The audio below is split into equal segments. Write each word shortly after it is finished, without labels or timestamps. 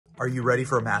Are you ready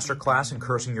for a masterclass in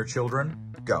cursing your children?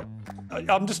 Go.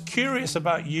 I'm just curious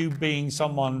about you being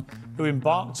someone who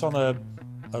embarked on a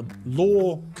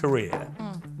law career,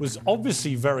 was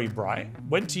obviously very bright,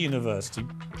 went to university,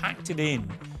 packed it in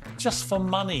just for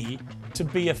money to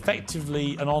be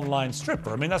effectively an online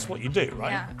stripper. I mean, that's what you do,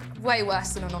 right? Yeah, way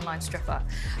worse than an online stripper.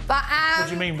 But what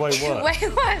do you mean, way worse? Way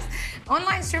worse.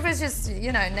 Online strippers just,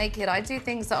 you know, naked. I do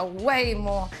things that are way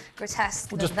more grotesque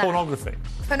than just that. Pornography.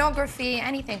 Pornography,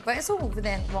 anything. But it's all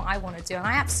within what I want to do, and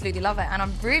I absolutely love it, and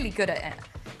I'm really good at it.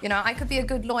 You know, I could be a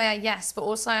good lawyer, yes, but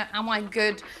also, am I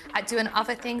good at doing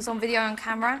other things on video and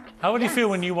camera? How would you feel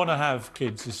when you want to have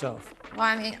kids yourself? Well,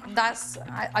 I mean,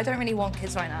 I don't really want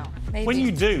kids right now. Maybe. When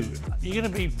you do, you're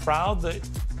going to be proud that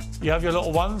you have your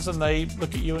little ones and they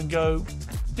look at you and go,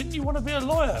 didn't you want to be a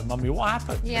lawyer, Mummy? What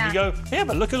happened? Yeah. And you go, yeah,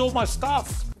 but look at all my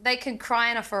stuff. They can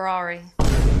cry in a Ferrari.